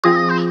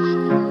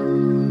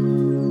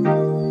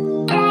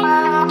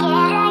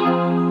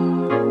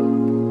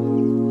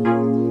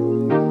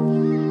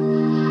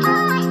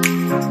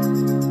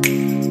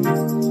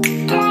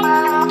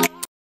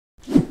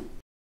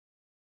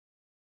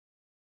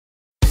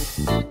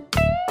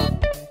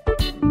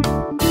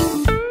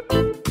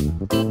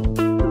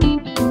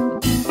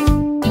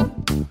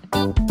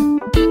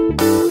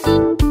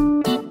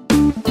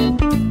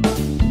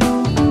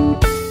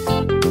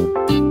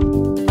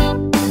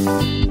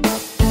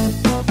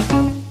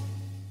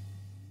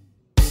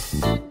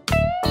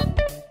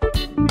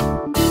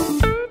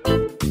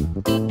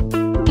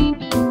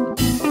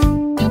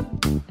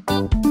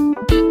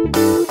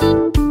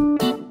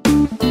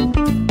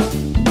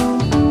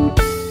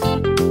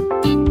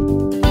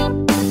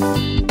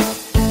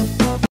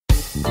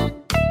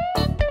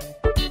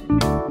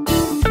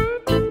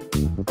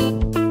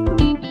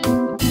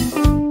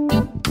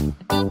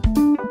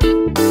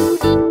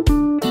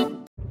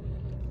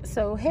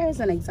So here's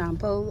an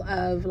example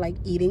of like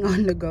eating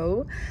on the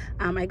go.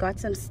 I got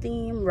some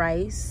steamed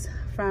rice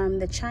from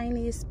the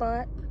Chinese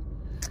spot,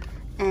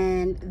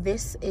 and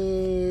this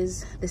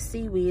is the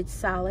seaweed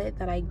salad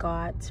that I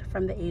got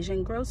from the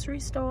Asian grocery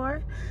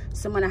store.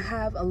 So I'm gonna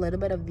have a little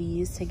bit of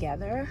these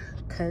together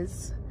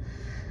because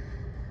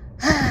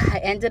I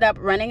ended up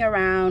running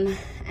around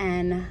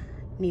and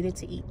needed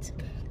to eat.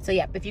 So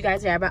yeah, if you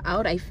guys are ever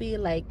out, I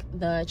feel like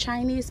the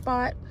Chinese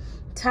spot,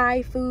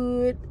 Thai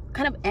food,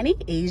 kind of any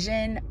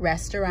Asian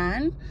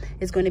restaurant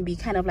is going to be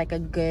kind of like a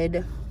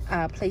good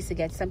place to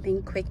get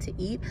something quick to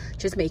eat.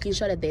 Just making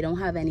sure that they don't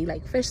have any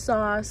like fish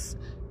sauce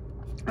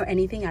or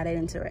anything added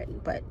into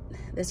it. But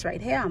this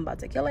right here, I'm about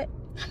to kill it.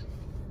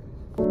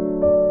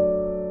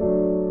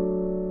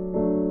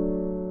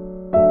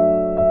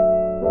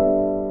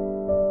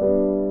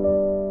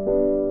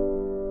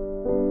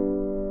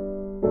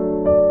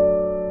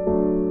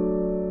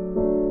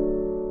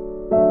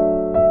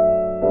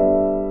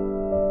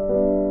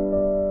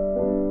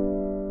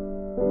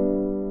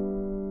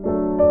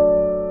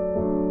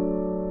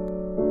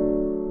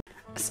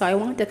 So I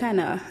want to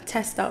kind of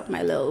test out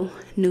my little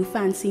new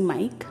fancy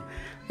mic.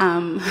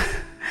 I'm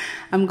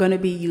going to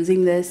be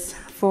using this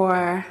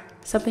for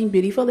something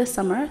beautiful this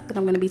summer that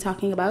I'm going to be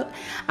talking about.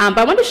 But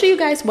I want to show you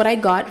guys what I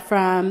got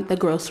from the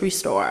grocery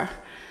store,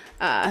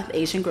 the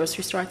Asian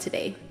grocery store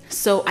today.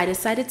 So I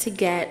decided to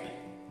get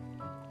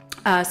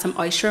some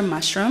oyster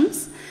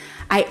mushrooms.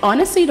 I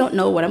honestly don't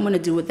know what I'm going to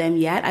do with them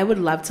yet. I would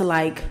love to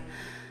like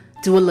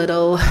do a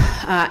little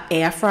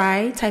air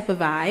fry type of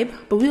vibe,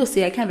 but we will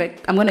see.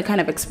 I'm going to kind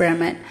of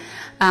experiment.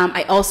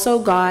 I also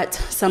got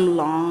some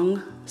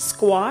long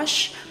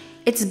squash.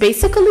 It's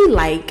basically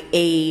like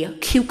a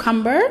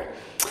cucumber,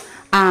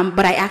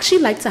 but I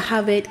actually like to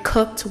have it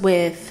cooked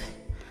with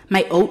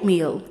my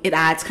oatmeal. It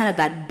adds kind of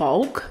that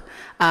bulk,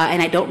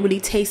 and I don't really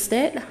taste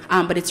it,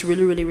 but it's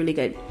really, really, really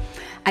good.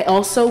 I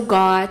also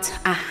got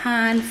a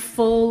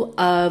handful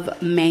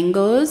of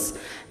mangoes.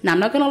 Now, I'm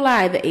not gonna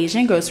lie, the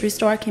Asian grocery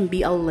store can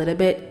be a little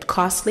bit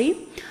costly,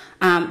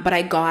 but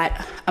I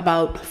got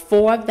about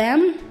 4 of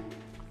them,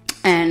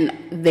 and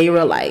they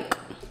were like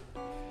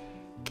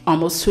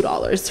almost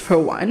 $2 for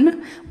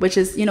one, which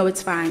is, you know,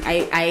 it's fine.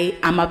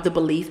 I'm of the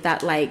belief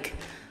that like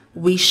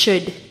we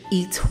should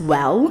eat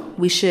well.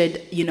 We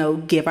should, you know,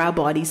 give our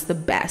bodies the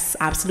best,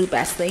 absolute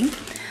best thing.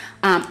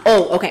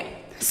 Oh, okay.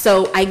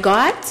 So I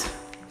got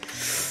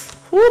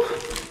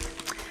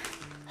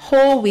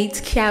whole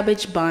wheat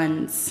cabbage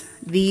buns.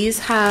 These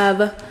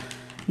have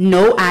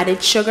no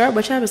added sugar,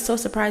 which I was so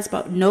surprised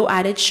about. No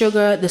added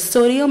sugar. The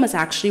sodium is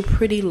actually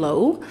pretty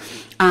low.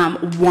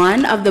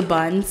 One of the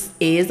buns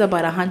is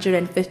about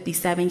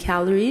 157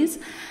 calories.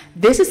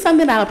 This is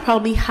something that I'll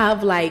probably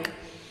have like,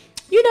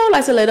 you know,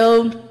 as a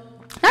little,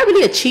 not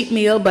really a cheat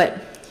meal,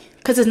 but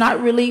because it's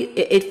not really,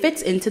 it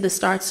fits into the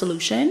starch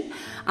solution.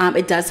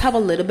 It does have a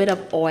little bit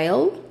of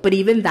oil, but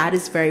even that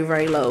is very,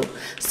 very low.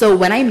 So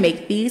when I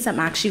make these, I'm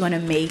actually going to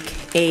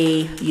make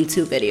a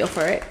YouTube video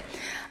for it.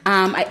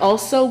 I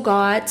also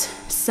got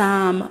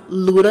some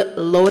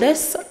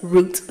lotus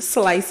root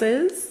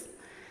slices.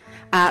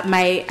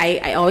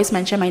 I always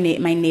mention my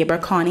neighbor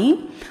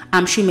Connie.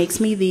 She makes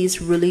me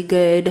these really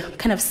good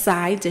kind of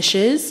side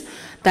dishes.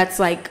 That's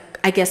like,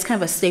 I guess,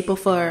 kind of a staple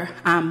for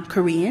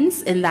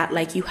Koreans, in that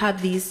like you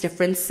have these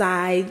different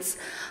sides,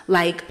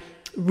 like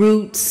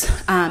roots,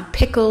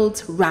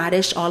 pickled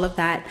radish, all of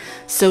that.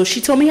 So she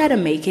told me how to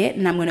make it,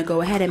 and I'm going to go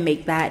ahead and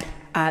make that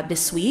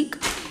this week.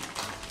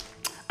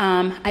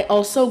 I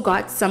also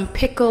got some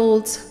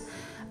pickled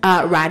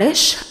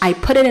radish. I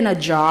put it in a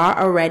jar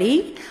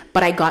already,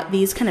 but I got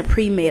these kind of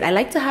pre-made. I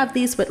like to have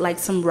these with like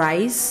some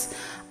rice,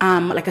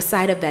 like a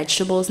side of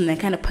vegetables, and then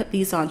kind of put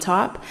these on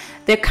top.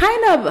 They're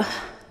kind of,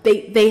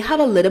 they have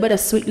a little bit of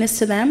sweetness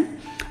to them,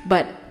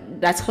 but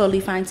that's totally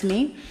fine to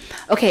me.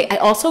 Okay, I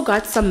also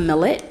got some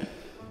millet.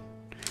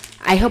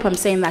 I hope I'm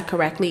saying that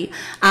correctly.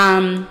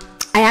 I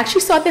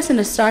actually saw this in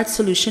the Starch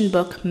Solution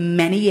book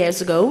many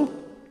years ago,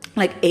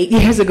 like 8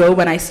 years ago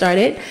when I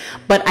started,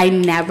 but I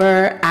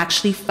never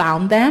actually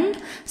found them.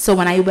 So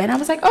when I went, I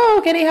was like, oh,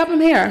 okay, they have them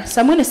here.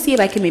 So I'm going to see if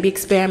I can maybe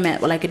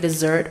experiment with like a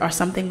dessert or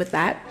something with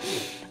that.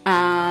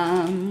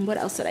 What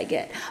else did I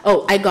get?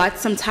 Oh, I got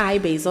some Thai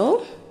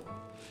basil.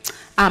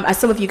 As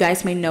some of you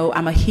guys may know,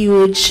 I'm a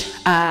huge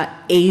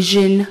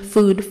Asian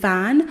food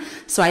fan.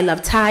 So I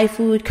love Thai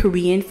food,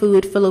 Korean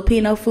food,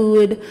 Filipino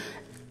food,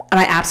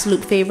 my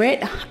absolute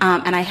favorite.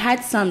 And I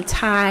had some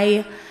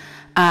Thai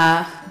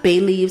bay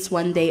leaves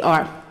one day,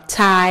 or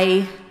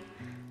Thai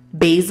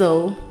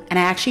basil, and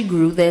I actually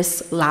grew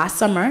this last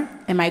summer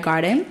in my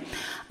garden.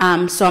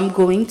 So I'm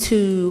going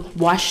to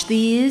wash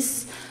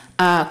these,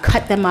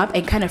 cut them up,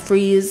 and kind of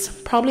freeze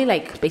probably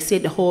like basically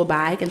the whole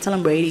bag until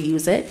I'm ready to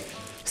use it,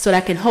 so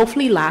that can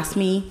hopefully last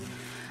me,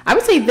 I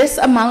would say this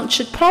amount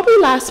should probably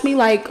last me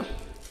like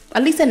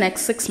at least the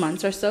next 6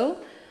 months or so.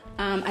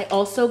 I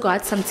also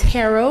got some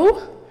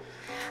taro.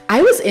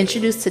 I was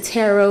introduced to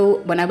taro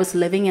when I was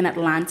living in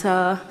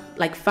Atlanta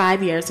like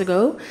 5 years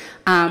ago.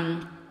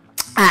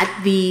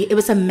 It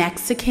was a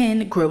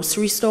Mexican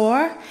grocery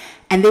store,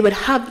 and they would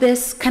have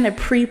this kind of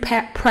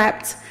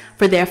prepped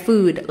for their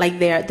food, like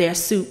their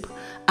soup.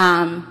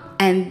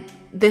 And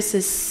this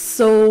is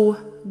so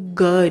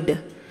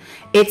good.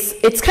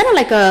 It's kind of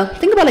like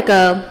think about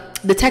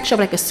the texture of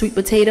like a sweet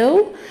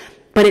potato,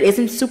 but it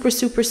isn't super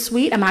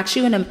sweet. I'm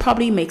actually gonna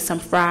probably make some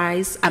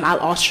fries.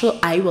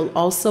 I will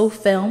also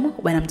film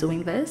when I'm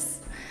doing this.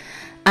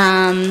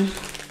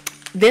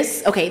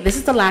 This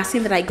is the last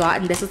thing that I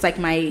got, and this is like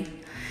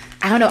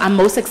I'm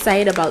most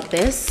excited about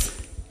this.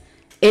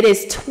 It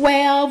is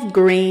 12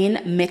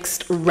 grain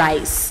mixed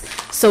rice.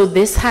 So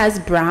this has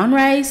brown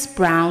rice,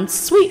 brown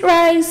sweet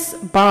rice,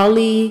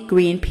 barley,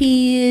 green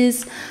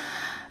peas,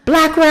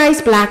 black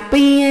rice, black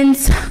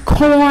beans,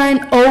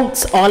 corn,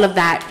 oats, all of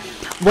that.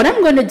 What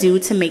I'm going to do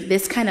to make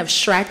this kind of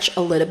stretch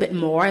a little bit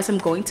more is I'm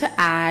going to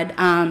add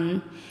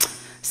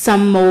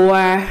some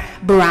more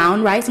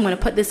brown rice. I'm going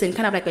to put this in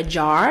kind of like a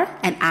jar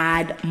and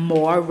add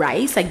more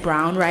rice, like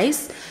brown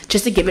rice,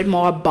 just to give it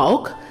more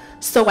bulk,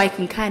 so I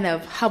can kind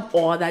of have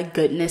all that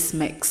goodness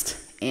mixed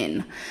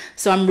in.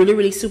 So I'm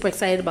really super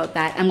excited about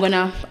that. I'm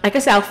gonna, like I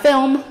said, I'll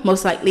film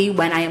most likely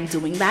when I am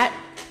doing that.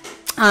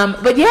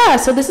 But yeah,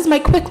 so this is my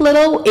quick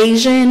little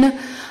Asian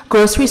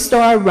grocery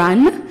store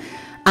run.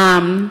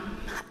 I'm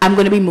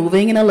gonna be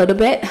moving in a little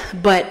bit,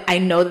 but I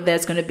know that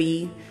there's gonna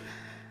be,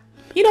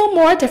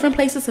 more different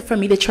places for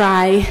me to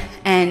try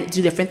and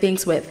do different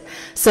things with.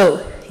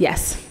 So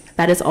yes,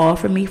 that is all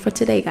for me for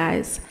today,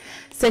 guys.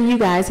 Send you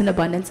guys an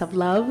abundance of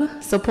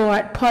love,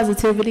 support,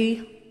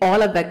 positivity,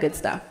 all of that good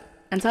stuff.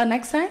 Until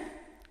next time,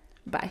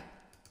 bye.